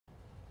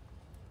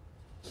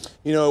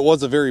You know, it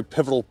was a very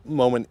pivotal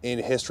moment in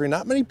history.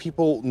 Not many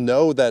people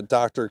know that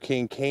Dr.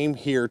 King came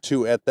here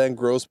to, at then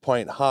Grosse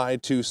Point High,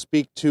 to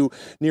speak to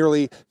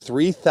nearly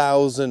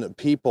 3,000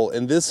 people.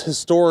 And this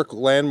historic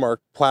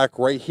landmark plaque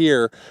right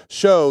here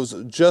shows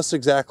just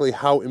exactly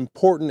how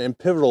important and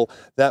pivotal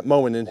that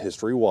moment in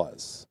history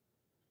was.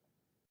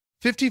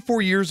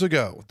 54 years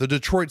ago, the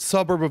Detroit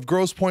suburb of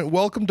Grosse Point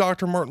welcomed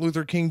Dr. Martin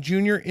Luther King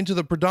Jr. into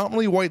the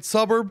predominantly white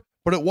suburb,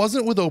 but it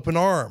wasn't with open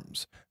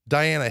arms.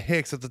 Diana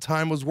Hicks at the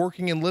time was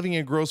working and living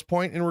in Grosse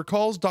Point and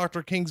recalls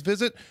Dr. King's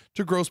visit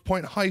to Grosse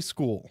Point High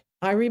School.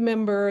 I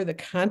remember the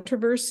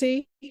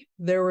controversy.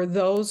 There were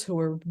those who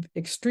were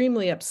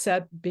extremely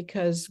upset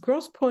because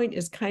Grosse Point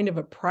is kind of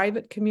a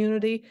private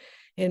community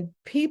and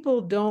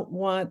people don't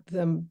want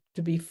them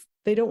to be,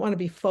 they don't want to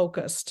be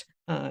focused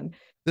on.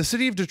 The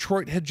city of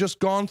Detroit had just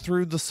gone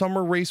through the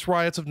Summer Race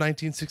Riots of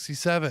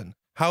 1967.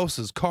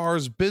 Houses,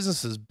 cars,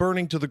 businesses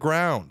burning to the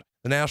ground.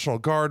 The National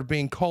Guard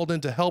being called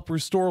in to help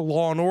restore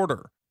law and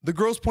order. The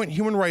Grosse Point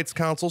Human Rights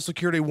Council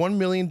secured a $1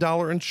 million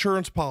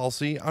insurance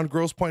policy on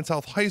Grosse Point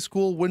South High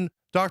School when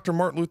Dr.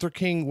 Martin Luther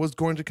King was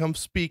going to come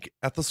speak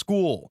at the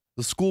school.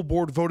 The school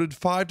board voted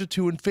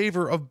 5-2 in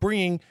favor of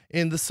bringing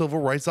in the civil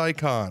rights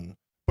icon.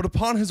 But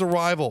upon his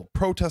arrival,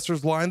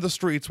 protesters lined the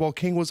streets while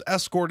King was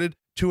escorted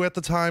to, at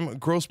the time,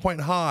 Grosse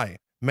Point High.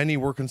 Many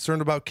were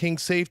concerned about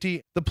King's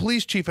safety. The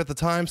police chief at the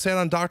time sat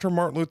on Dr.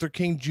 Martin Luther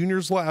King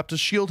Jr.'s lap to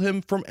shield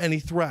him from any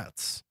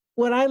threats.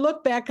 When I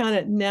look back on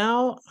it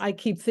now, I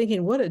keep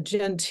thinking what a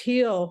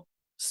genteel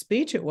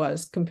speech it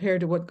was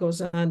compared to what goes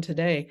on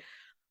today.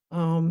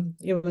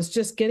 It was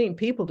just getting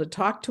people to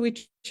talk to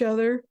each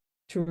other,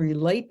 to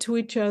relate to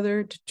each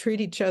other, to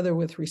treat each other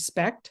with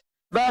respect.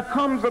 There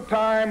comes a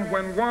time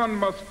when one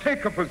must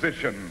take a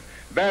position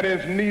that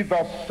is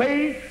neither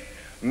safe,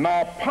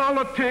 nor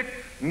politic,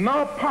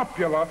 nor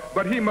popular,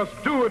 but he must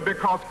do it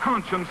because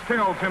conscience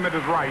tells him it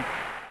is right.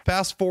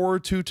 Fast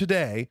forward to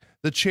today,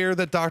 the chair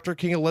that Dr.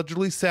 King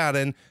allegedly sat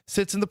in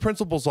sits in the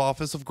principal's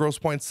office of Grosse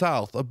Point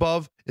South.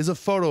 Above is a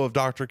photo of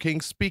Dr.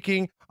 King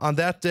speaking on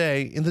that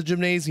day in the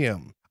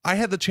gymnasium. I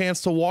had the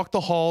chance to walk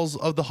the halls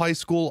of the high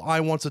school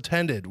I once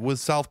attended with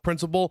South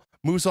Principal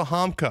Musa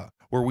Hamka,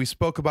 where we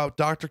spoke about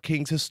Dr.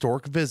 King's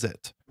historic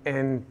visit.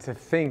 And to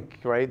think,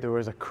 right, there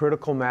was a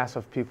critical mass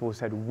of people who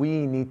said,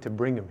 we need to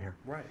bring him here.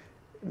 Right.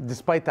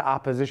 Despite the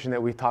opposition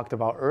that we talked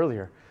about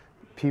earlier,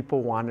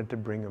 people wanted to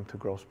bring him to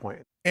Grosse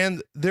Point.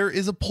 And there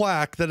is a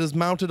plaque that is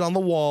mounted on the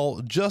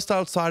wall just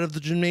outside of the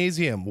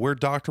gymnasium where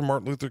Dr.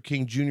 Martin Luther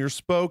King Jr.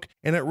 spoke,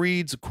 and it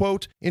reads,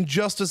 quote,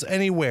 "Injustice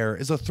anywhere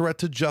is a threat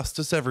to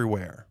justice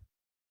everywhere."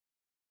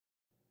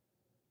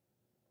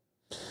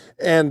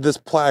 And this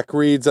plaque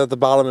reads at the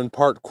bottom in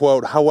part,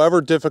 quote,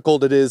 "However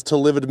difficult it is to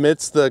live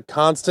amidst the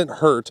constant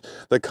hurt,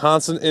 the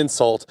constant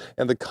insult,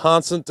 and the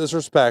constant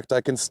disrespect,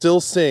 I can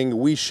still sing,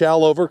 we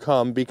shall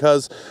overcome,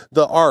 because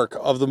the arc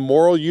of the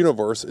moral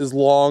universe is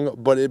long,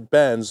 but it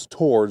bends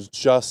towards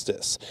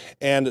justice."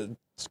 And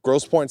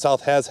Grosse Point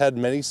South has had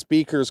many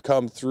speakers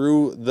come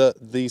through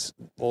the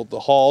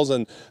halls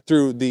and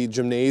through the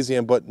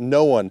gymnasium, but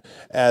no one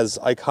as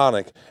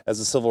iconic as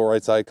the civil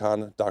rights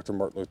icon, Dr.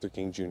 Martin Luther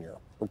King Jr.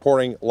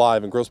 Reporting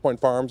live in Grosse Point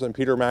Farms, I'm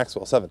Peter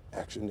Maxwell, 7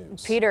 Action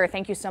News. Peter,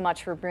 thank you so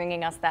much for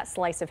bringing us that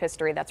slice of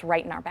history that's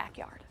right in our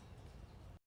backyard.